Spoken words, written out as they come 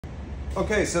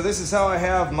Okay, so this is how I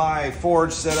have my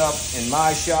forge set up in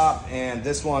my shop, and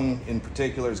this one in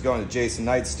particular is going to Jason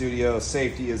Knight's studio.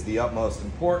 Safety is the utmost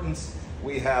importance.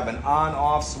 We have an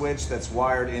on-off switch that's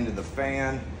wired into the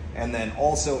fan, and then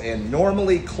also a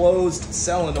normally closed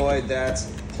solenoid that's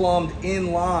plumbed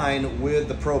in line with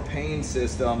the propane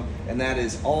system, and that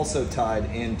is also tied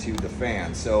into the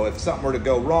fan. So if something were to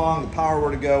go wrong, the power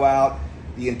were to go out,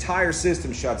 the entire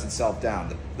system shuts itself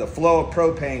down. The flow of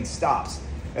propane stops.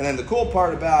 And then the cool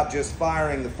part about just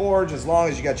firing the forge, as long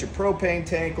as you got your propane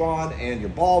tank on and your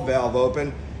ball valve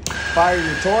open, fire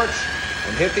your torch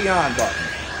and hit the on button.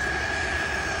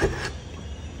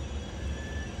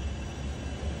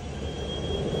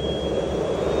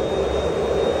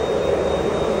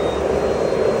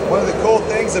 One of the cool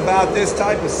things about this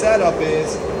type of setup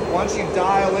is once you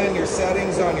dial in your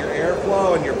settings on your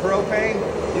airflow and your propane,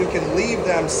 you can leave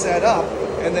them set up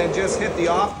and then just hit the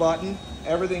off button.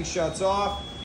 Everything shuts off,